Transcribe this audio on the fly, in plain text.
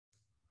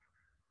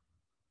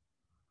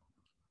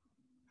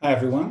Hi,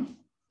 everyone.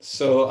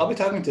 So I'll be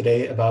talking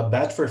today about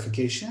batch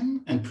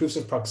verification and proofs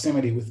of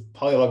proximity with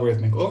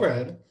polylogarithmic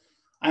overhead.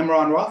 I'm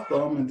Ron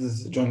Rothblum, and this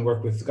is joint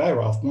work with Guy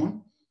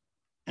Rothblum.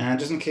 And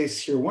just in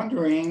case you're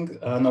wondering,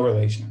 no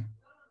relation.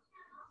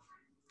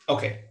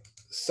 Okay,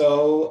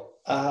 so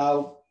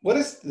what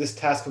is this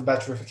task of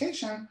batch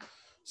verification?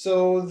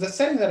 So the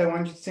setting that I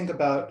want you to think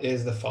about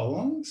is the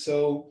following.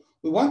 So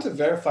we want to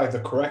verify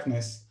the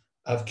correctness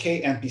of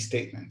k NP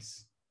statements.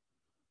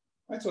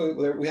 Right, so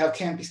we have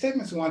k NP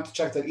statements. We want to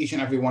check that each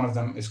and every one of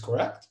them is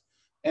correct.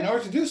 In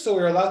order to do so,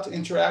 we're allowed to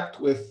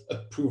interact with a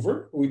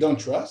prover who we don't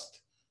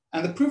trust,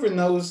 and the prover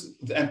knows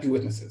the NP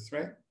witnesses,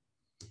 right?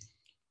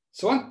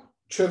 So one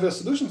trivial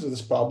solution to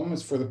this problem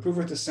is for the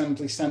prover to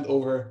simply send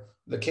over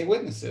the k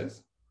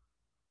witnesses.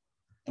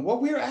 And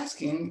what we're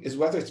asking is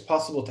whether it's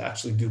possible to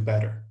actually do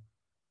better.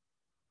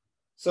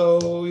 So,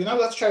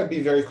 let's try to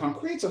be very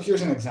concrete. So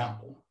here's an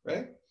example,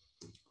 right?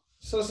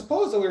 So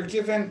suppose that we're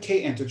given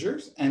k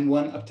integers,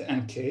 n1 up to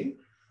nk,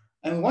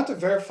 and we want to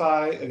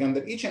verify, again,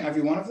 that each and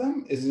every one of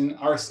them is in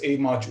RSA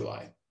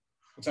moduli.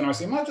 What's an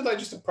RSA moduli?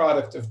 Just a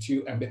product of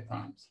two n-bit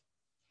primes.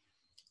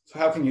 So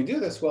how can you do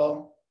this?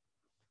 Well,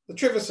 the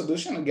trivial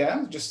solution,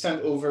 again, just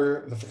send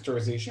over the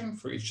factorization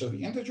for each of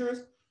the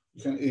integers.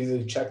 You can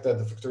easily check that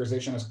the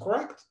factorization is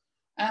correct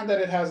and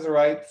that it has the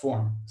right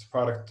form. It's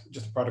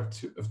just a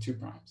product of two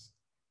primes.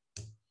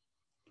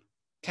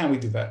 Can we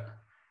do better?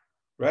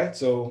 Right?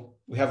 So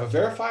we have a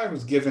verifier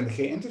who's given the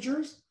k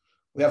integers.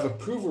 We have a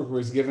prover who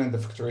is given the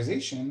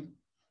factorization.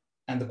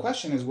 And the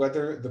question is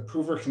whether the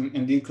prover can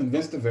indeed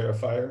convince the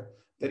verifier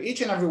that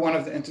each and every one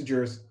of the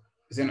integers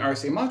is in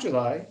RSA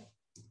moduli,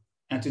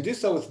 and to do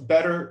so with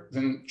better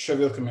than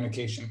trivial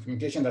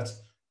communication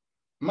that's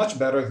much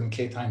better than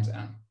k times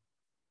n.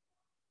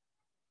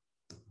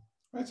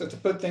 Right? So to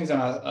put things in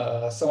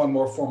a somewhat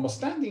more formal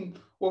standing,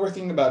 what we're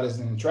thinking about is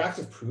an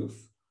interactive proof.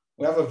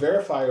 We have a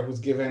verifier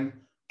who's given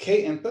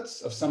k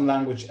inputs of some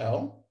language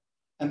L,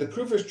 and the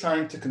prover is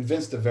trying to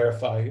convince the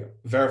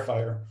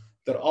verifier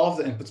that all of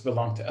the inputs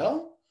belong to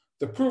L.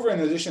 The prover, in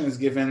addition, is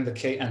given the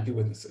k NP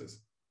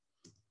witnesses.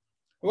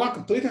 We want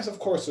completeness, of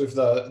course, so if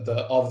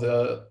all of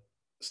the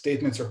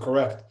statements are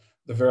correct,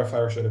 the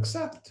verifier should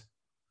accept.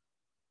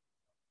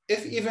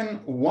 If even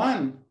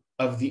one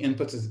of the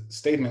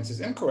statements is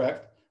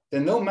incorrect,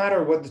 then no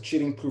matter what the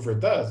cheating prover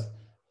does,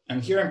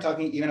 and here I'm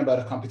talking even about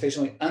a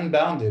computationally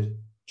unbounded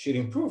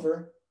cheating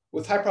prover,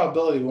 with high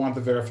probability, we want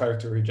the verifier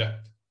to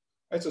reject.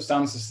 Right? So it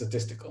sounds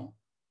statistical.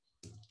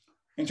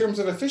 In terms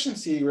of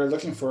efficiency, we're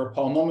looking for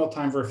polynomial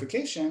time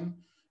verification,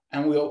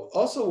 and we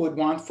also would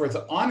want for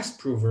the honest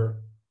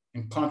prover,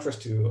 in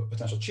contrast to a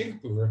potential cheating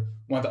prover,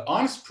 we want the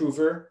honest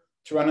prover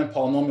to run in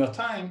polynomial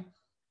time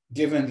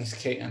given these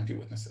k NP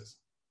witnesses.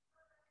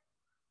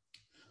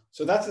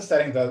 So that's the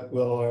setting that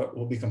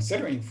we'll be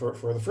considering for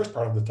the first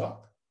part of the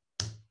talk.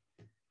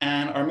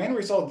 And our main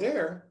result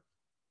there,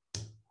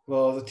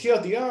 well, the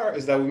TLDR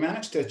is that we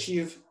managed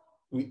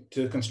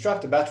to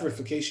construct a batch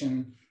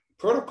verification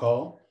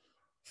protocol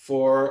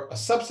for a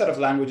subset of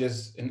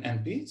languages in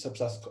NP,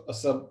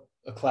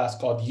 a class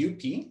called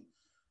UP,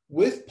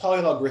 with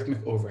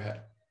polylogarithmic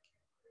overhead.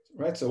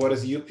 Right? So what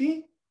is UP?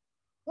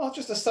 Well,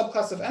 just a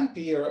subclass of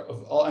NP, or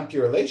of all NP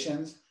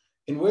relations,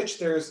 in which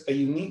there's a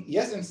unique,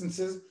 yes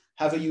instances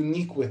have a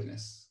unique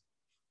witness.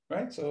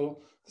 Right?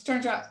 So this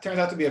turns out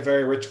to be a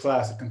very rich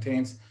class. It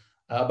contains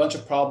a bunch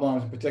of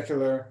problems, in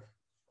particular,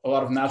 a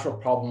lot of natural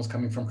problems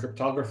coming from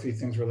cryptography,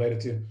 things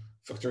related to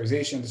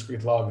factorization,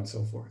 discrete log, and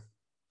so forth.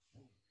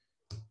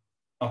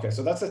 Okay,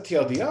 so that's the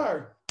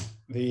TLDR.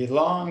 The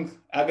long,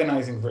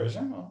 agonizing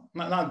version, well,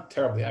 not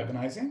terribly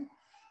agonizing,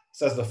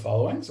 says the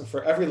following. So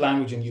for every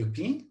language in UP,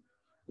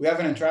 we have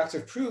an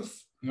interactive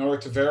proof in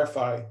order to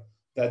verify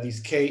that these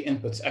k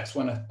inputs,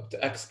 x1 up to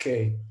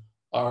xk,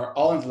 are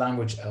all in the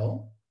language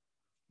L.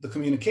 The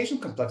communication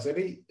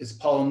complexity is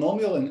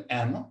polynomial in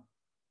M.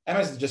 M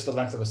is just the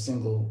length of a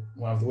single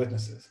one of the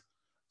witnesses.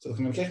 So the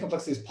communication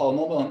complexity is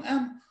polynomial in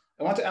M.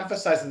 I want to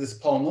emphasize that this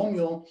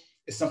polynomial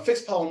is some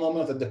fixed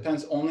polynomial that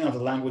depends only on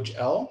the language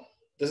L,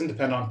 doesn't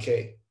depend on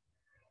K.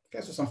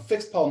 Okay, so some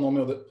fixed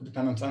polynomial that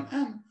dependence on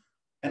M,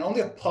 and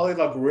only a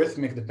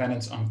polylogarithmic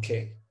dependence on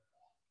K.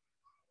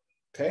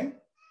 Okay,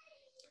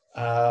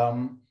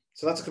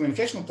 so that's a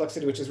communication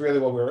complexity, which is really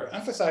what we're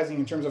emphasizing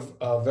in terms of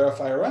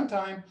verifier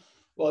runtime.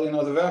 Well,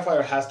 the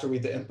verifier has to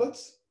read the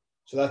inputs.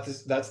 So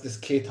that's this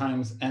k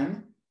times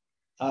n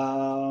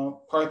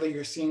part that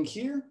you're seeing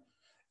here.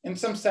 In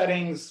some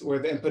settings where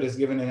the input is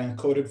given in an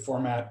encoded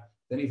format,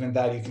 then even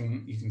that you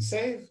can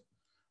save.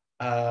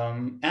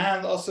 And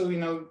also,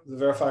 the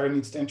verifier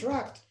needs to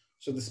interact.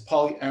 So this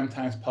poly m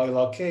times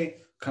polylog k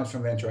comes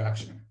from the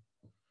interaction.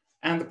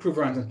 And the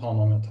prover runs in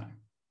polynomial time.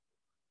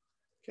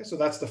 Okay, so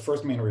that's the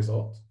first main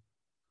result.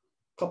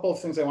 A couple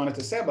of things I wanted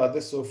to say about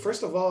this. So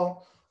first of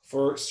all,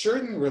 for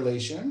certain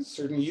relations,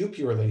 certain UP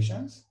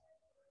relations,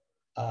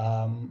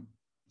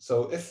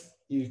 so if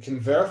you can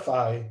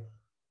verify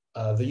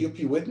the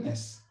UP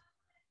witness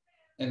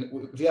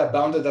and via a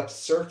bounded up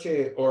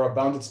circuit or a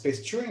bounded space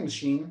Turing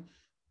machine,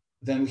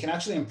 then we can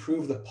actually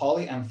improve the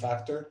poly M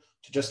factor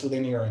to just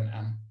linear in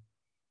M.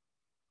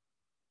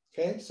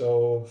 Okay,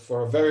 so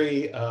for a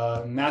very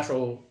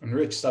natural and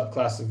rich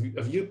subclass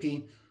of UP,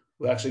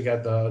 we actually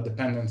get the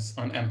dependence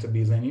on M to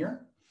be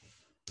linear.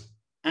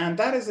 And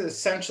that is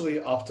essentially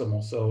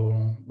optimal.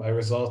 So by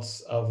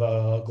results of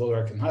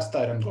Goldreich and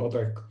Hastad and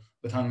Goldreich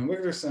with Han and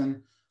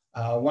Wigderson,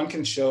 one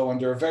can show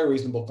under very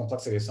reasonable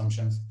complexity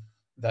assumptions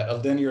that a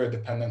linear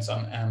dependence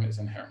on M is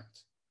inherent.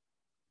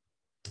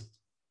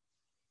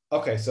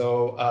 Okay,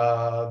 so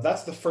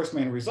that's the first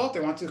main result.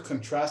 I want to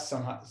contrast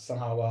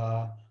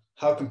somehow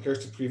how it compares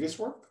to previous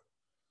work.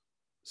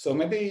 So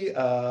maybe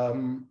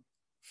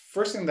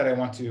first thing that I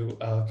want to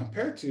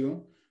compare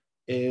to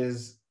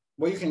is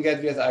what you can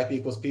get via the IP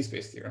equals P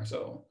space theorem.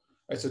 So,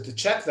 right, so to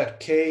check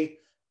that K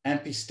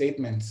and P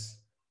statements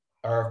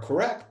are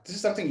correct, this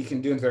is something you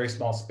can do in very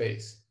small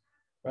space,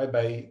 right?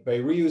 By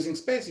reusing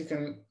space, you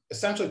can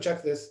essentially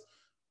check this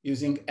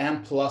using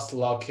M plus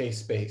log K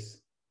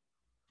space.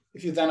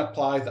 If you then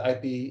apply the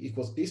IP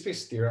equals P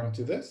space theorem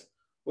to this,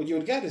 what you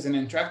would get is an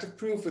interactive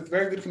proof with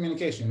very good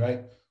communication,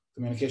 right?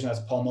 Communication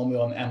as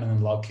polynomial in M and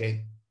in log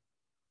K.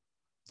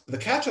 The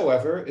catch,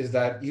 however, is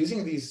that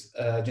using these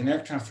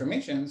generic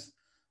transformations,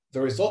 the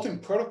resulting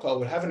protocol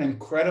would have an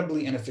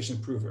incredibly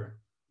inefficient prover.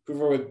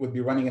 Prover would be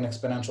running in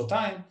exponential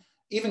time,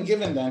 even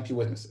given the NP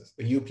witnesses,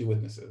 the UP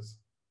witnesses,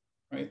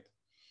 right?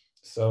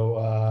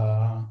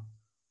 So,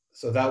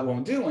 so that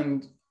won't do.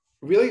 And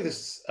really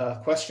this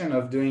question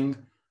of doing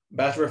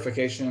batch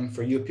verification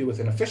for UP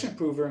with an efficient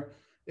prover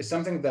is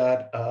something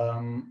that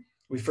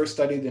we first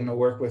studied in a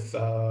work with,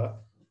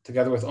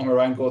 together with Omer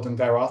Reingold and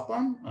Guy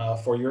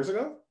Rothblum 4 years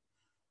ago.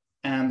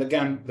 And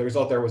again, the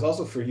result there was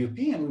also for UP,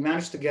 and we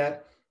managed to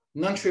get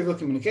non-trivial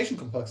communication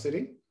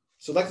complexity.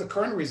 So like the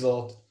current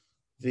result,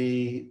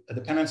 the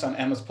dependence on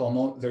M is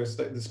polynomial, there's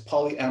this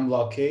poly M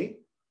log K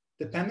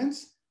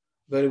dependence,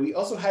 but we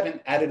also had an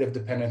additive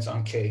dependence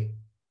on K.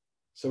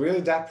 So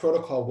really that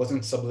protocol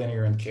wasn't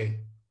sublinear in K.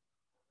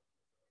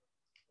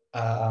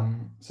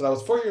 So that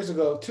was 4 years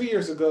ago. 2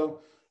 years ago,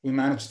 we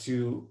managed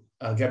to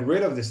get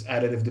rid of this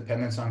additive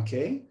dependence on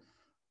K,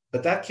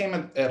 but that came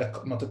at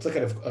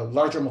a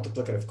larger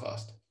multiplicative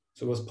cost.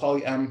 So it was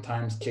poly M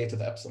times K to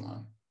the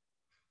epsilon.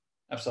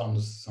 Epsilon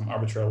was some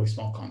arbitrarily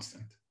small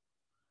constant.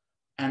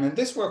 And in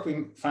this work,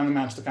 we finally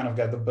managed to kind of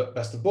get the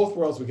best of both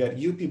worlds. We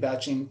get UP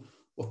batching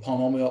with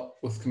polynomial,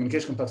 with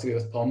communication complexity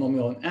with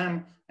polynomial in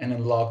M and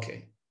in log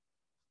K.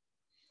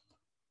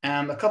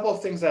 And a couple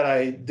of things that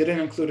I didn't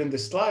include in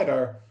this slide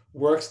are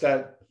works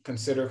that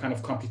consider kind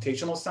of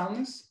computational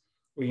soundness,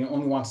 where you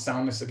only want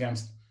soundness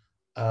against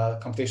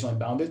computationally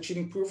bounded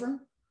cheating prover.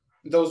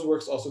 Those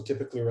works also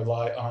typically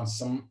rely on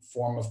some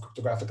form of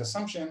cryptographic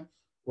assumption,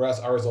 whereas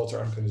our results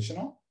are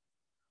unconditional.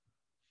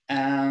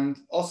 And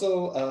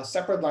also a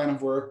separate line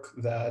of work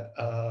that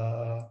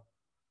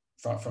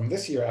from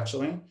this year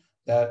actually,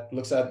 that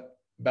looks at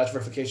batch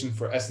verification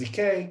for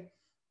SDK,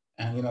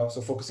 and so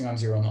focusing on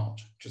zero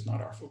knowledge, which is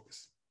not our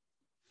focus.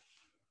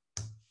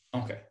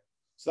 Okay,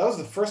 so that was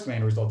the first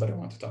main result that I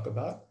want to talk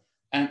about.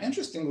 And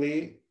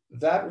interestingly,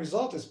 that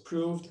result is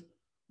proved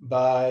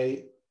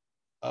by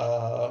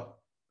a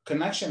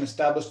connection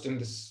established in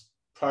this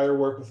prior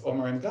work with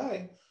Omer and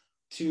Guy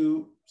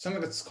to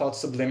something that's called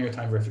sublinear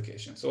time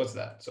verification. So what's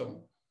that?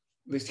 So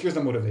at least here's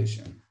the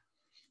motivation.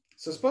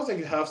 So suppose that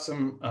you have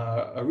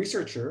a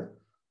researcher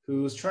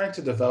who's trying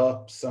to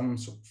develop some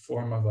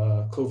form of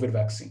a COVID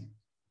vaccine.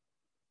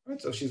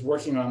 Right? So she's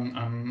working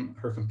on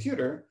her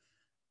computer,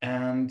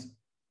 and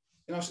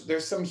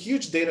there's some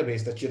huge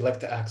database that you'd like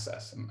to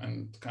access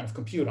and kind of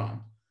compute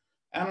on.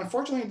 And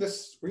unfortunately,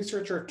 this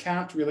researcher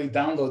can't really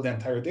download the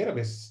entire database.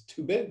 It's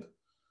too big.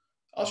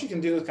 All she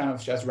can do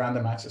is she has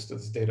random access to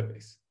this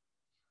database.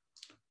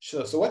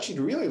 So what she'd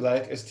really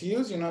like is to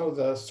use,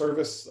 the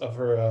service of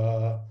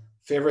her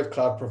favorite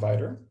cloud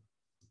provider.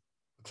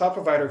 The cloud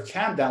provider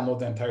can download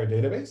the entire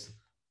database,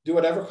 do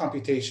whatever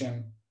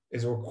computation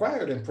is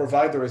required, and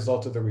provide the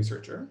result to the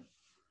researcher.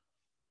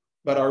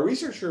 But our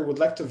researcher would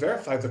like to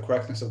verify the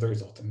correctness of the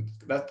result, and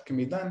that can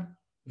be done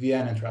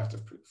via an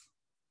interactive proof.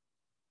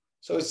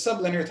 So is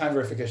sublinear time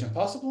verification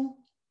possible?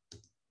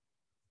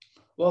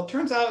 Well, it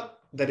turns out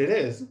that it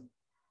is,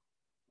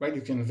 right?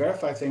 You can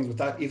verify things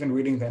without even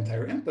reading the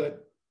entire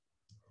input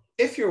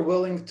if you're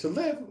willing to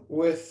live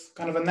with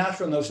kind of a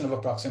natural notion of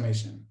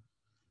approximation.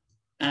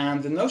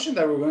 And the notion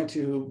that we're going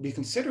to be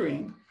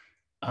considering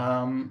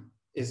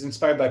is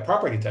inspired by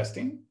property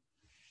testing.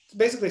 It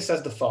basically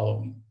says the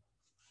following.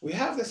 We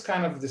have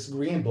this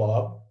green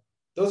blob.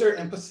 Those are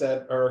inputs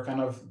that are kind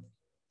of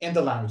in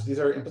the language. These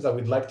are inputs that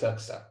we'd like to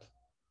accept.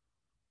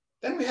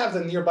 Then we have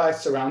the nearby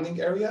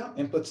surrounding area,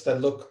 inputs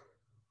that look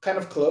kind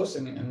of close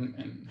in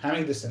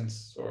Hamming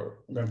distance, or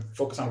we're going to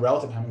focus on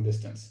relative Hamming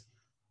distance.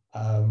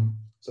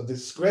 So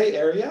this gray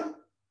area,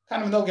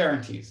 kind of no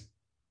guarantees.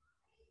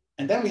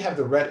 And then we have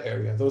the red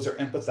area. Those are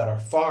inputs that are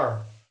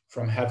far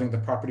from having the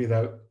property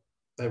that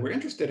we're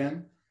interested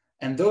in.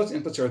 And those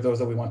inputs are those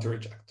that we want to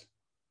reject.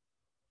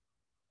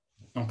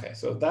 Okay,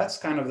 so that's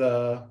kind of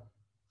the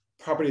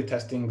property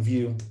testing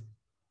view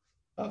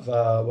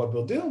of what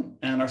we'll do.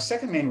 And our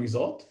second main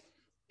result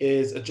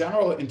is a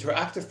general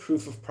interactive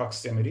proof of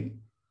proximity.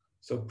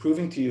 So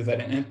proving to you that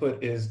an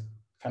input is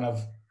kind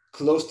of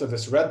close to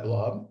this red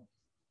blob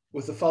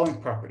with the following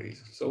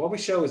properties. So what we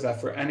show is that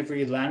for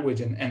every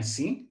language in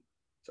NC,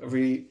 so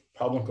every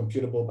problem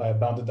computable by a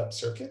bounded up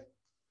circuit,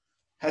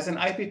 has an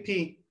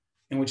IPP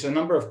in which the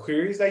number of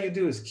queries that you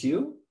do is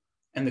Q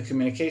and the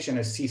communication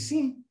is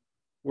CC,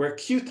 where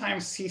Q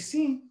times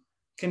CC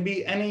can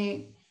be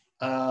any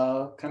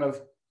kind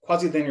of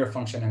quasi-linear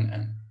function in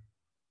N.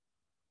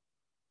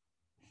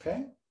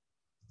 Okay,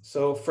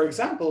 so for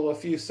example,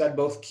 if you set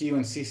both Q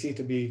and CC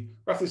to be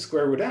roughly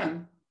square root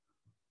N,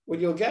 what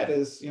you'll get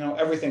is,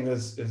 everything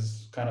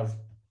is kind of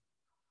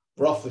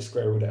roughly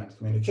square root N.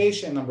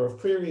 Communication, number of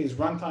queries,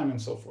 runtime,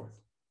 and so forth.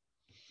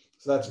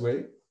 So that's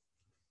great.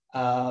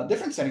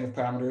 Different setting of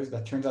parameters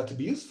that turns out to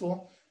be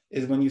useful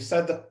is when you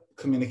set the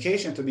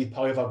communication to be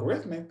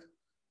polylogarithmic,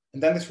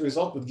 and then this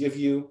result would give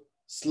you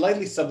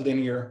slightly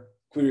sublinear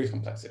query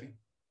complexity.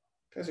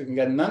 Okay, so you can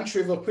get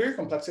non-trivial query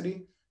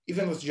complexity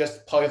even with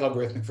just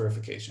polylogarithmic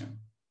verification.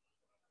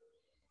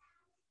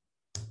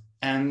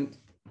 And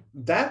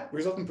that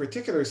result in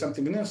particular is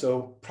something new.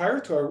 So prior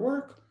to our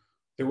work,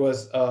 there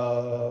was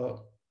a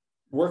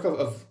work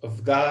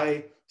of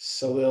Guy,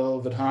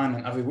 Salil, Vidhan,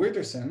 and Avi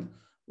Wirderson,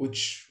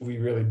 which we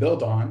really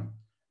build on.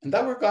 And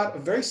that work got a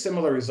very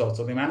similar result.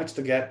 So they managed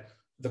to get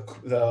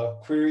the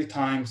query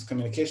times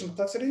communication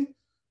complexity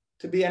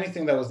to be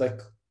anything that was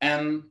like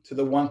n to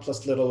the 1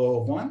 plus little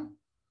o of 1,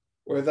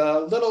 where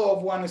the little o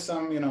of 1 is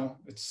some,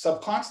 it's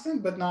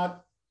subconstant,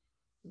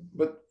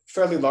 but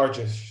fairly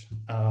largish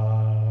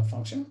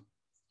function.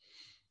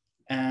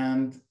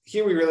 And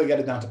here we really get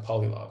it down to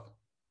Polylog.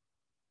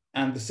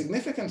 And the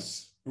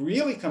significance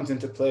really comes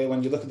into play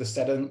when you look at the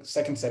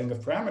second setting of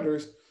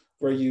parameters,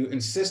 where you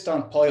insist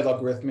on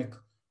polylogarithmic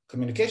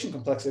communication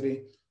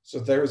complexity. So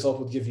their result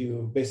would give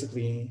you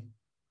basically,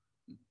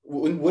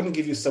 wouldn't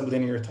give you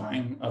sublinear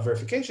time of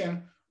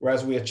verification,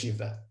 whereas we achieve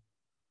that.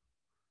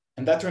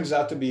 And that turns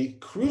out to be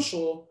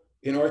crucial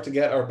in order to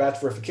get our batch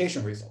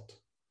verification result.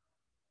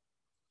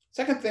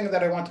 Second thing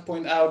that I want to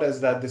point out is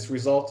that this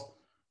result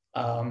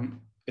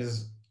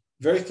is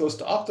very close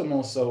to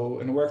optimal. So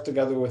in work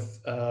together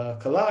with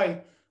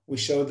Kalai, we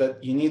showed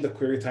that you need the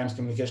query times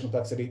communication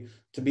complexity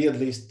to be at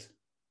least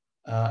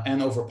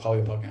n over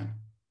polylog n.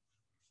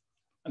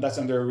 And that's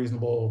under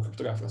reasonable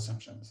cryptographic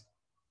assumptions.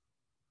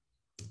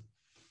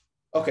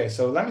 Okay,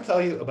 so let me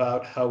tell you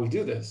about how we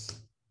do this.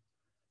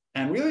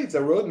 And really the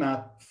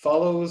roadmap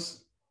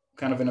follows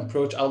kind of an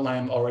approach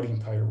outlined already in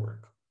prior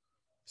work.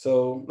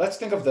 So let's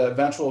think of the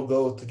eventual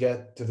goal to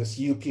get to this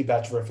UP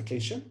batch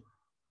verification.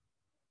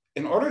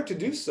 In order to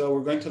do so,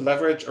 we're going to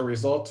leverage a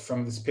result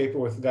from this paper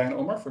with Guy and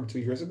Omar from 2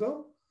 years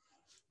ago,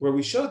 where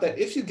we showed that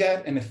if you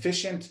get an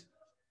efficient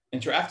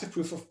interactive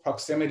proof of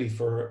proximity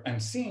for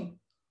NC,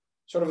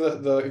 sort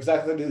of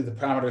exactly the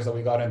parameters that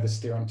we got in this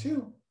theorem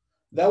 2,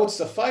 that would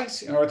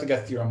suffice in order to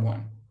get theorem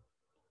 1.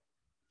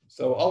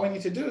 So all we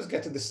need to do is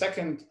get to the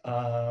second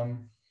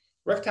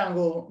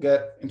rectangle,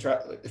 get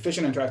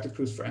efficient interactive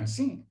proofs for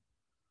NC.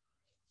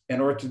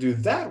 In order to do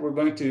that, we're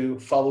going to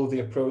follow the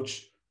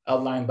approach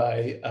outlined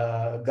by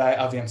Guy,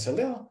 Avi, and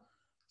Salil.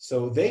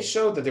 So they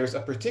showed that there's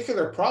a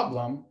particular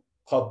problem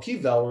called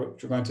p-val,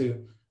 which we're going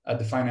to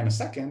define in a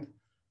second,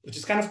 which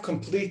is kind of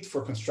complete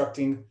for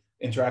constructing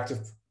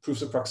interactive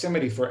proofs of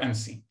proximity for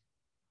NC.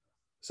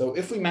 So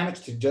if we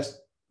manage to just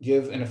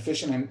give an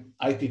efficient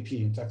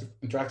IPP,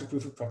 interactive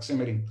proof of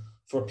proximity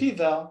for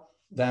p-val,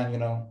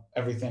 then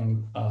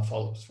everything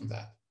follows from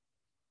that.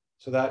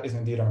 So that is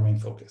indeed our main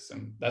focus,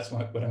 and that's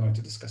what I'm going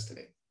to discuss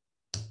today.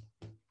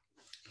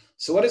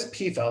 So what is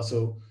p-val?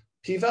 So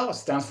p-val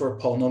stands for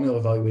polynomial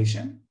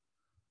evaluation.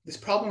 This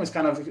problem is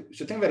kind of, you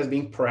should think of it as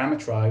being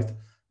parameterized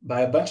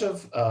by a bunch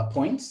of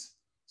points.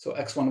 So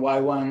x1,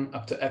 y1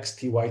 up to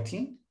xt, yt.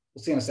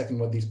 We'll see in a second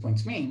what these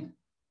points mean.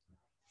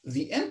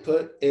 The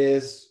input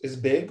is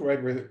big,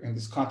 right? We're in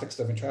this context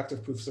of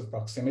interactive proofs of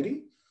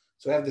proximity.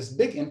 So we have this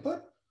big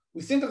input.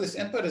 We think of this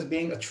input as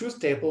being a truth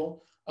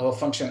table of a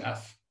function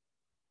f.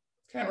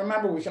 Okay, and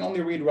remember, we can only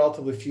read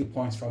relatively few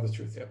points from the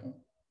truth table.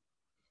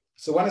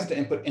 So when is the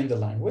input in the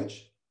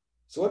language?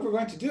 So what we're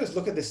going to do is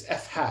look at this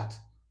f hat.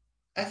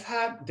 F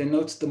hat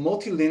denotes the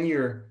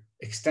multilinear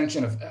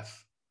extension of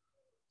f.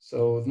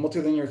 So the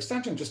multilinear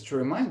extension, just to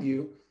remind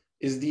you,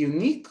 is the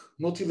unique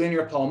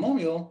multilinear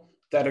polynomial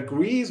that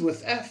agrees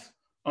with f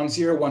on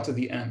 0, 1 to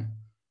the n,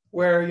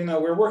 where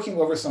we're working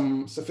over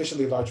some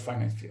sufficiently large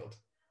finite field.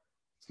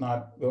 Let's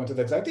not go into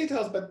the exact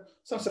details, but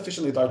some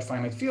sufficiently large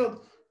finite field,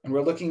 and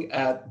we're looking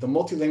at the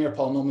multilinear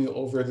polynomial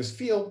over this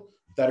field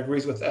that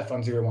agrees with f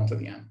on 0, 1 to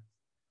the n.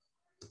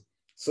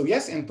 So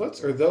yes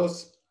inputs are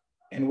those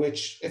in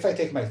which, if I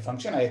take my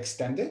function, I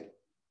extend it,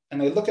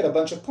 and I look at a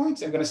bunch of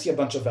points, I'm going to see a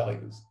bunch of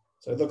values.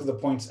 So I look at the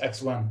points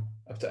x1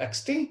 up to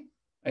xt,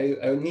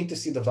 I need to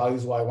see the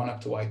values y1 up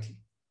to yt.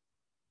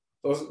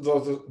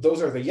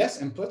 Those are the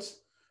yes inputs.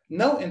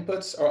 No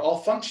inputs are all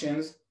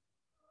functions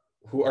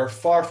who are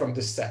far from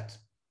this set.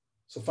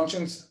 So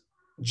functions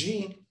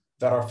g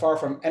that are far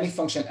from any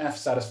function f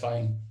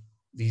satisfying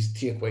these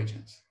t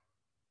equations.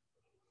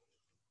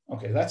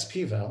 Okay, that's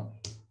p-val.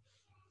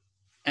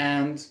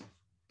 And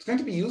it's going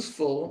to be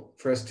useful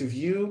for us to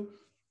view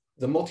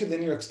the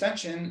multilinear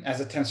extension as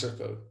a tensor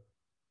code.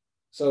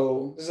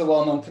 So this is a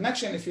well-known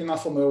connection. If you're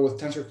not familiar with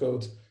tensor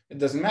codes, it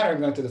doesn't matter.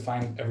 I'm going to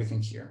define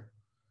everything here.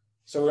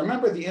 So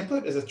remember, the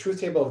input is a truth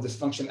table of this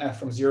function f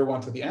from 0,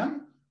 1 to the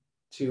m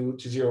to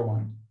 0,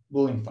 1,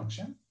 Boolean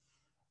function.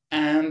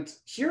 And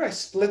here I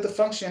split the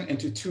function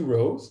into two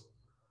rows,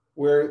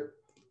 where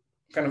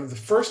kind of the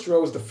first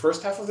row is the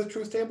first half of the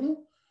truth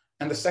table,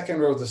 and the second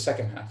row is the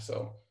second half.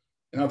 So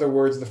in other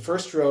words, the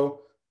first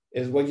row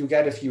is what you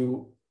get if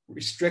you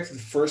restrict the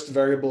first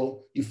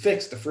variable, you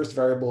fix the first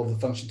variable of the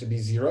function to be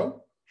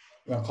 0.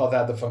 We're going to call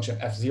that the function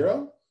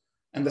f0.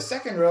 And the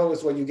second row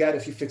is what you get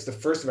if you fix the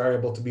first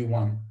variable to be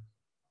 1.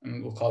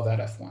 And we'll call that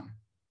f1. All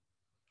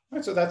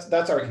right, so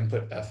that's our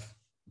input f.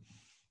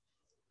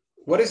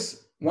 What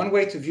is one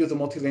way to view the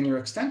multilinear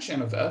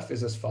extension of f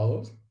is as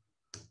follows.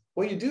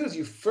 What you do is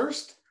you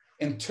first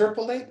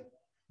interpolate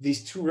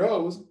these two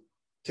rows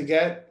to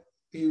get,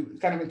 you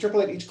kind of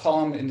interpolate each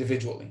column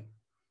individually.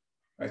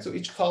 Right, so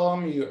each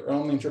column you're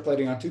only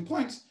interpolating on 2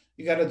 points,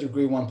 you got a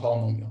degree 1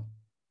 polynomial.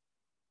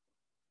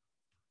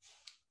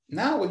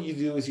 Now what you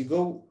do is you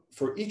go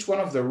for each one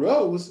of the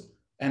rows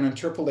and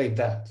interpolate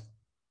that.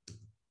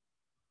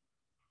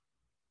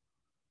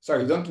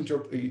 Sorry,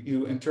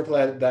 you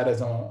interpolate that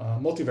as a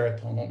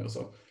multivariate polynomial.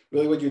 So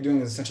really what you're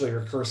doing is essentially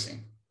recursing.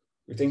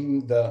 You're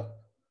taking the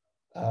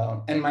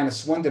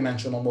n-1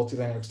 dimensional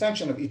multilinear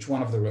extension of each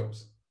one of the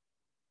rows.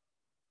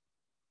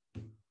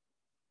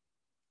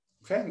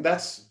 Okay, and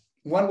that's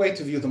one way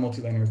to view the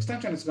multilinear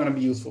extension. It's going to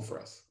be useful for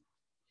us.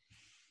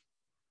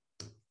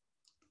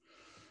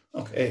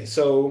 Okay,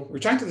 so we're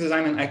trying to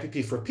design an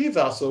IPP for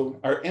p-val. So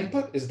our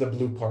input is the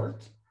blue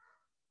part.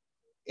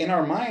 In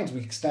our minds, we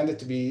extend it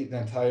to be the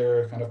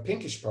entire kind of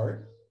pinkish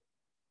part.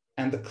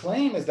 And the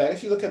claim is that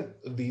if you look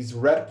at these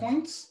red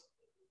points,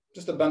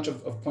 just a bunch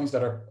of points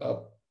that are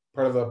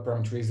part of the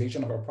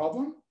parameterization of our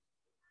problem,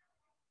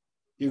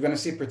 you're going to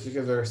see a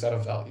particular set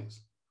of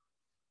values.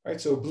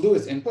 Right, so blue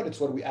is input. It's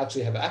what we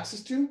actually have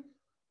access to.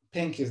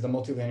 Pink is the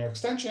multilinear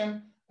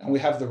extension. And we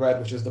have the red,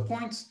 which is the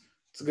points.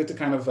 It's good to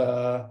kind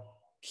of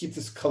keep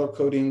this color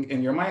coding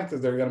in your mind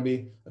because there are going to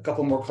be a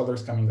couple more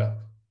colors coming up.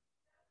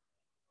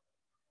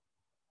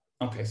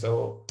 Okay,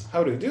 so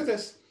how do we do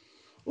this?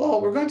 Well,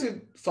 we're going to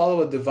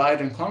follow a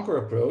divide and conquer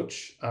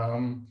approach,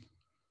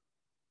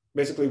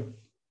 basically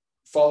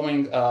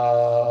following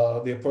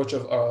the approach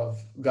of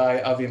Guy,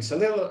 Avi, and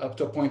Salil up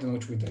to a point in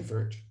which we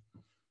diverge.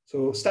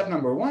 So step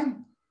number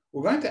 1,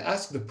 we're going to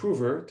ask the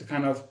prover to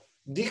kind of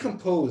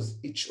decompose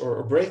each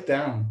or break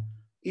down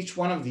each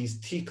one of these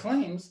T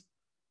claims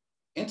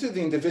into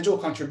the individual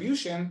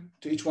contribution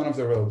to each one of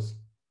the rows.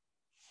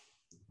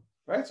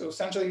 Right, so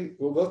essentially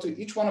we'll go to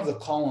each one of the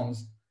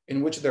columns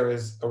in which there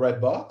is a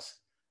red box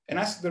and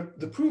ask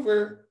the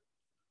prover,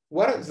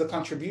 what is the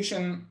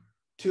contribution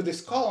to this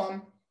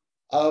column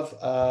of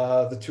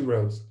the two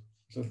rows?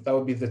 So that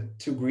would be the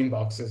two green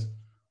boxes,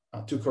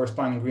 two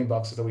corresponding green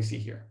boxes that we see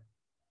here.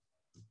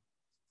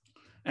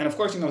 And of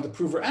course, the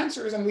prover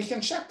answers, and we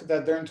can check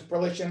that their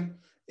interpolation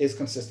is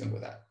consistent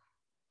with that.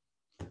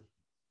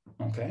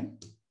 Okay.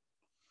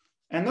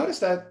 And notice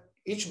that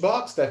each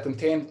box that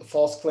contained a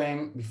false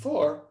claim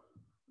before,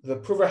 the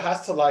prover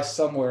has to lie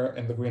somewhere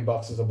in the green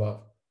boxes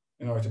above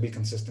in order to be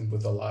consistent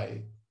with the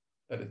lie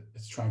that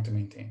it's trying to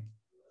maintain.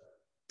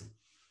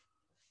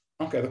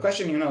 Okay, the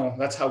question,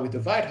 that's how we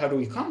divide. How do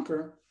we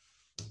conquer?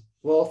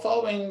 Well,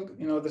 following,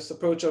 this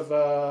approach of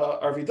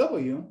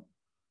RVW,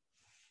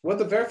 what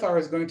the verifier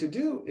is going to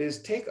do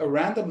is take a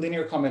random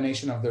linear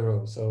combination of the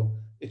rows. So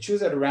it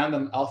chooses at a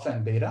random alpha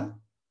and beta,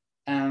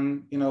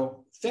 and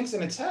thinks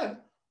in its head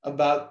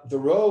about the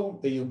row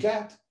that you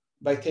get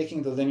by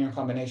taking the linear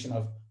combination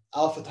of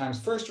alpha times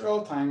first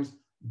row times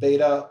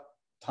beta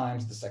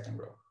times the second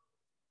row.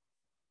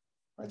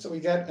 Right, so we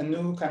get a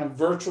new kind of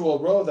virtual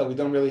row that we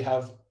don't really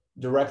have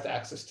direct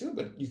access to,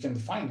 but you can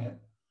define it.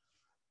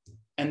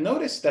 And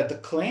notice that the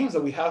claims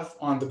that we have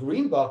on the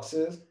green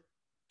boxes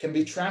can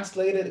be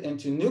translated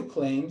into new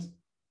claims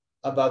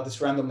about this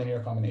random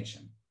linear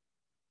combination.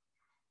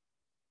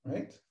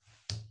 Right?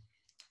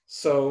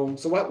 So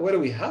what do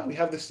we have? We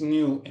have this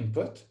new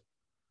input.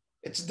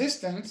 Its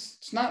distance,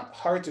 it's not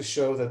hard to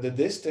show that the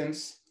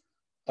distance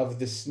of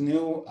this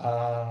new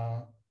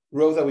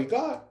row that we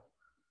got,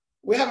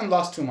 we haven't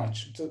lost too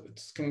much. So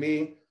it's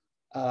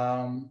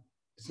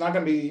not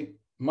going to be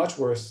much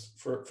worse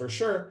for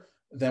sure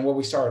than what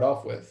we started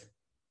off with.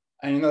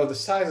 And the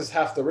size is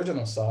half the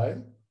original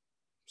side.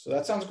 So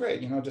that sounds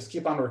great. Just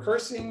keep on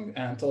recursing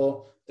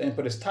until the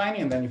input is tiny,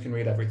 and then you can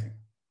read everything.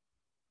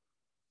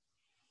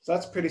 So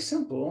that's pretty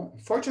simple.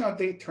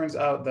 Fortunately, it turns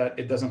out that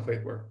it doesn't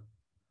quite work.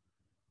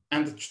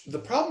 And the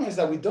problem is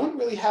that we don't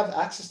really have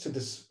access to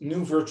this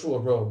new virtual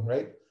row,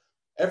 right?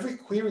 Every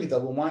query that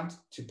we want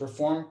to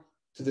perform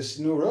to this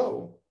new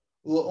row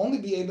will only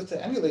be able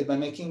to emulate by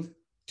making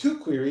 2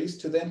 queries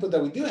to the input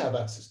that we do have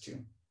access to.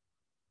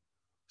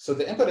 So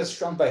the input is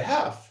shrunk by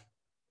half,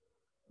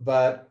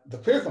 but the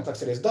query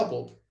complexity is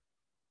doubled,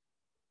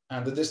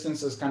 and the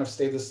distance has kind of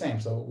stayed the same.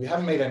 So we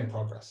haven't made any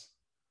progress.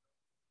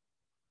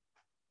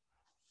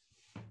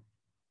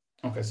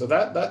 Okay, so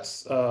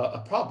that's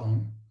a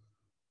problem.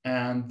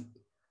 And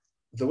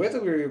the way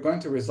that we're going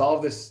to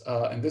resolve this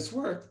in this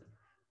work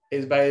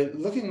is by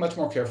looking much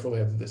more carefully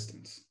at the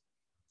distance.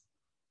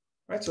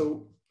 Right,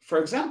 so for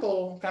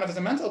example, kind of as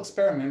a mental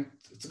experiment,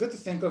 it's good to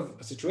think of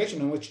a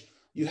situation in which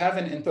you have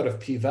an input of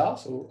p-val,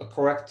 so a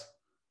correct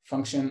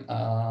function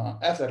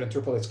f that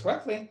interpolates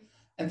correctly,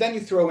 and then you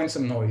throw in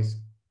some noise.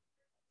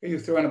 You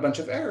throw in a bunch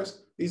of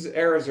errors. These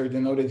errors are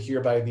denoted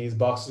here by these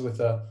boxes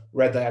with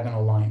red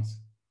diagonal lines.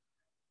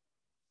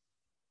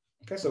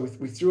 Okay, so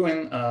we threw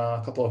in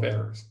a couple of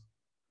errors.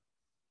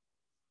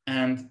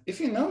 And if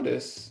you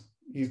notice,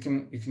 you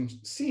can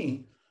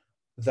see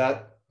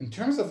that in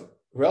terms of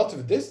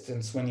relative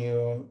distance, when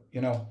if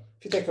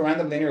you take a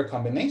random linear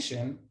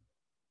combination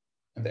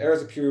and the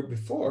errors appear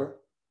before,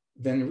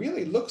 then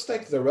really looks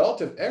like the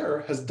relative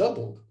error has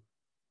doubled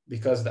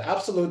because the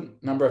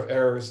absolute number of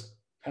errors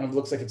kind of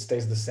looks like it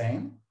stays the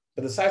same,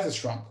 but the size has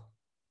shrunk.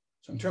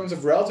 So in terms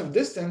of relative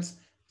distance,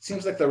 it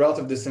seems like the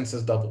relative distance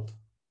has doubled,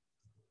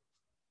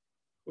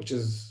 which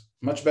is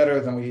much better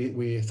than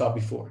we thought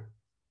before.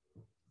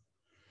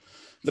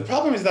 The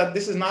problem is that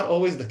this is not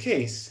always the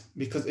case,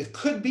 because it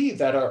could be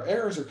that our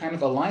errors are kind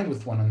of aligned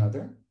with one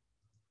another,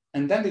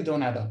 and then they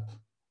don't add up.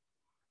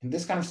 In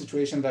this kind of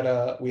situation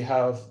that we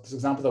have, this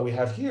example that we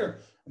have here,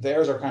 the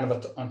errors are kind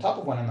of on top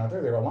of one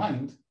another, they're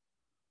aligned.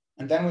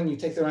 And then when you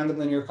take the random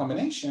linear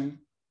combination,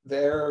 the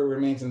error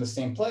remains in the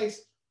same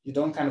place. You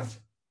don't kind of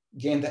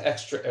gain the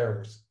extra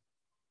errors.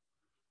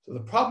 So the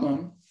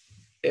problem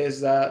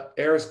is that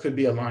errors could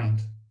be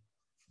aligned.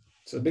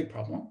 It's a big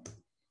problem.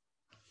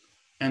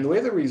 And the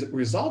way that we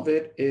resolve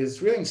it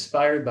is really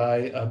inspired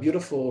by a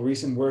beautiful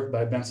recent work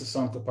by Ben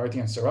Sasson, Koparty,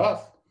 and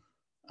Saraf,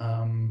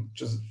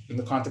 which is in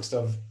the context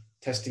of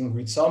testing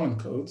Reed-Solomon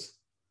codes.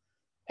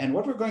 And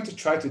what we're going to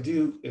try to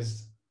do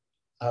is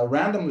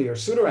randomly or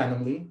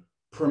pseudo-randomly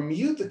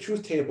permute the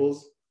truth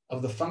tables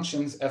of the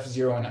functions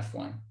f0 and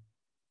f1.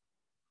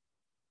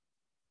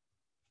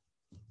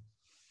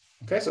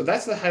 Okay, so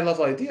that's the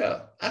high-level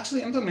idea.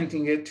 Actually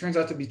implementing it turns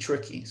out to be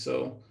tricky.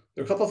 So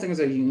there are a couple of things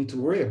that you need to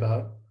worry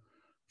about.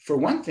 For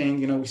one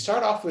thing, we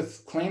start off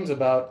with claims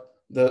about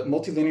the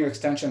multilinear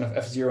extension of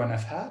f0 and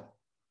f hat.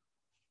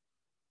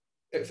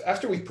 If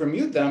after we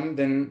permute them,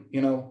 then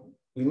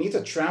we need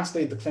to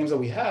translate the claims that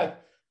we had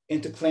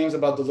into claims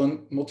about the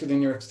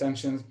multilinear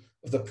extensions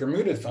of the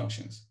permuted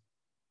functions,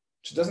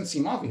 which doesn't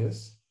seem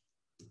obvious.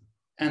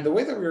 And the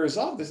way that we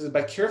resolve this is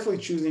by carefully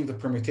choosing the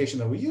permutation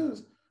that we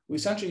use. We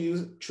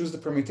essentially choose the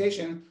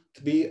permutation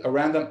to be a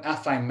random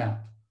affine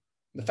map.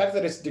 The fact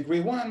that it's degree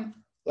 1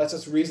 lets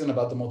us reason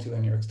about the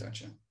multilinear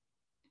extension.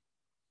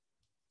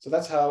 So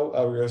that's how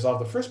we resolve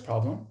the first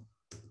problem.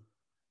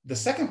 The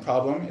second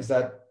problem is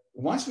that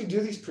once we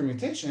do these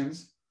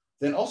permutations,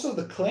 then also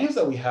the claims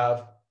that we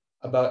have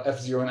about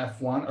f0 and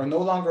f1 are no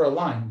longer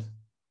aligned.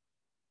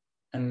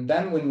 And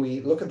then when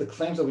we look at the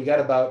claims that we get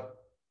about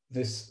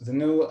the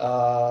new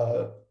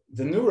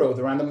row,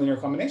 the random linear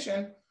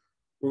combination,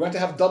 we're going to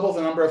have double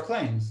the number of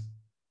claims.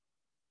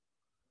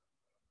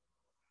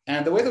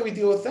 And the way that we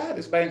deal with that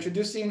is by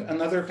introducing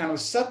another kind of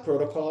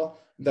sub-protocol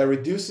that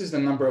reduces the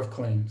number of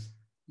claims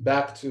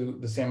back to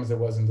the same as it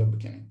was in the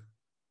beginning.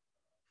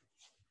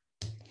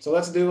 So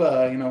let's do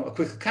a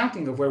quick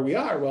accounting of where we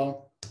are.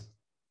 Well,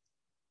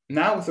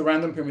 now with the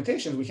random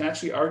permutations, we can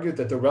actually argue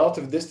that the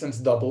relative distance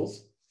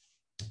doubles,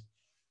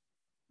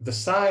 the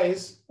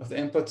size of the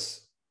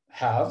inputs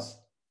halves,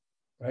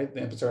 right?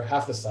 The inputs are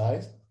half the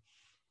size,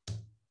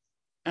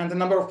 and the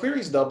number of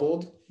queries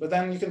doubled. But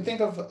then you can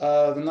think of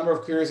the number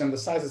of queries and the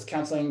size as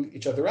canceling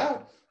each other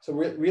out. So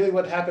really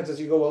what happens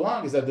as you go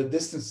along is that the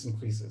distance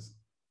increases.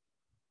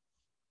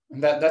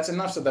 And that's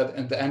enough so that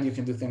at the end you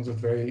can do things with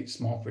very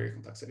small query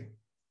complexity.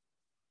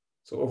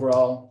 So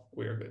overall,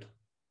 we are good.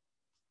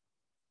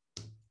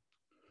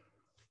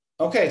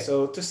 Okay,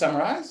 so to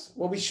summarize,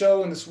 what we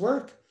show in this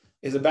work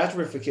is a batch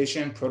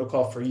verification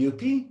protocol for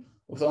UP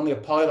with only a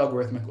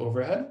polylogarithmic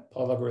overhead,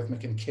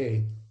 polylogarithmic in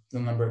K, the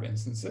number of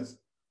instances.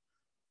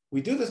 We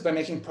do this by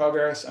making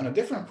progress on a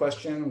different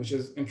question, which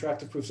is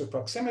interactive proofs of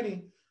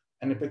proximity.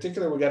 And in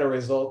particular, we get a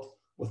result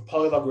with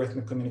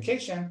polylogarithmic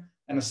communication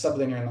and a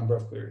sublinear number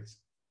of queries.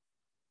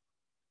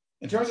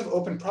 In terms of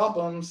open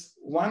problems,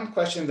 one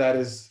question that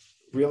has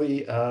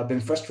really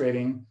been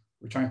frustrating,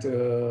 we're trying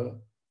to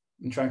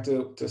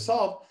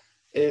solve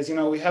is,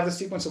 we have the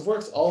sequence of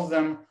works, all of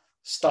them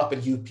stop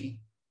at UP.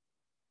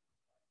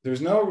 There's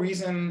no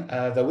reason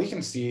that we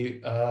can see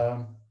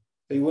that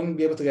you wouldn't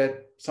be able to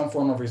get some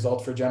form of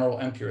result for general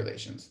NP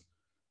relations.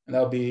 And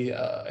that would be,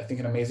 I think,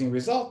 an amazing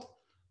result.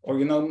 Or,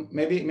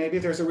 maybe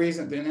there's a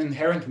reason, an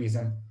inherent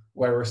reason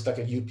why we're stuck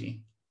at UP.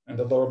 And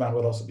the lower bound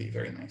would also be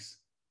very nice.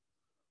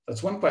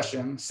 That's one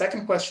question.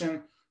 Second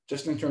question,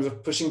 just in terms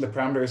of pushing the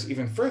parameters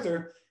even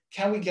further,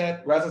 can we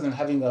get, rather than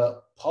having a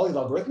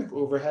polylogarithmic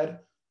overhead,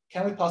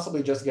 can we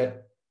possibly just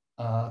get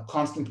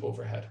constant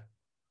overhead?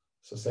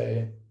 So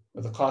say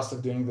where the cost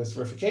of doing this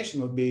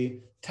verification would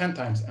be 10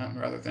 times m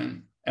rather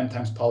than m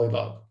times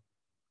polylog.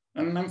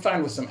 And I'm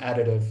fine with some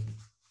additive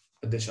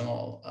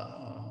additional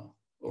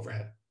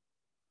overhead.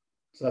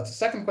 So that's the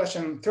second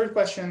question. Third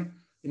question,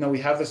 we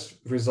have this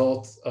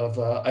result of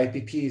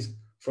IPPs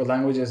for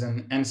languages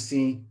in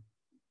NC,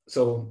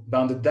 so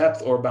bounded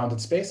depth or bounded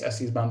space.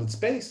 SC is bounded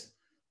space.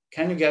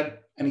 Can you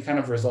get any kind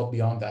of result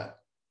beyond that,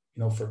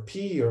 for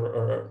P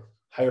or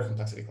higher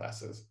complexity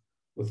classes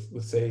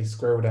with say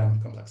square root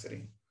m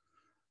complexity?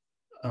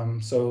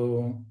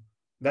 So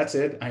that's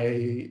it.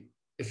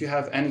 If you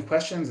have any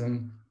questions,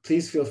 and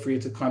please feel free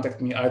to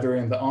contact me either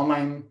in the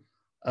online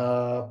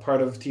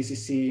part of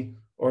TCC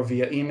or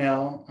via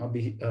email. I'll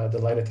be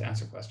delighted to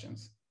answer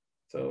questions.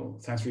 So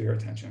thanks for your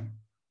attention.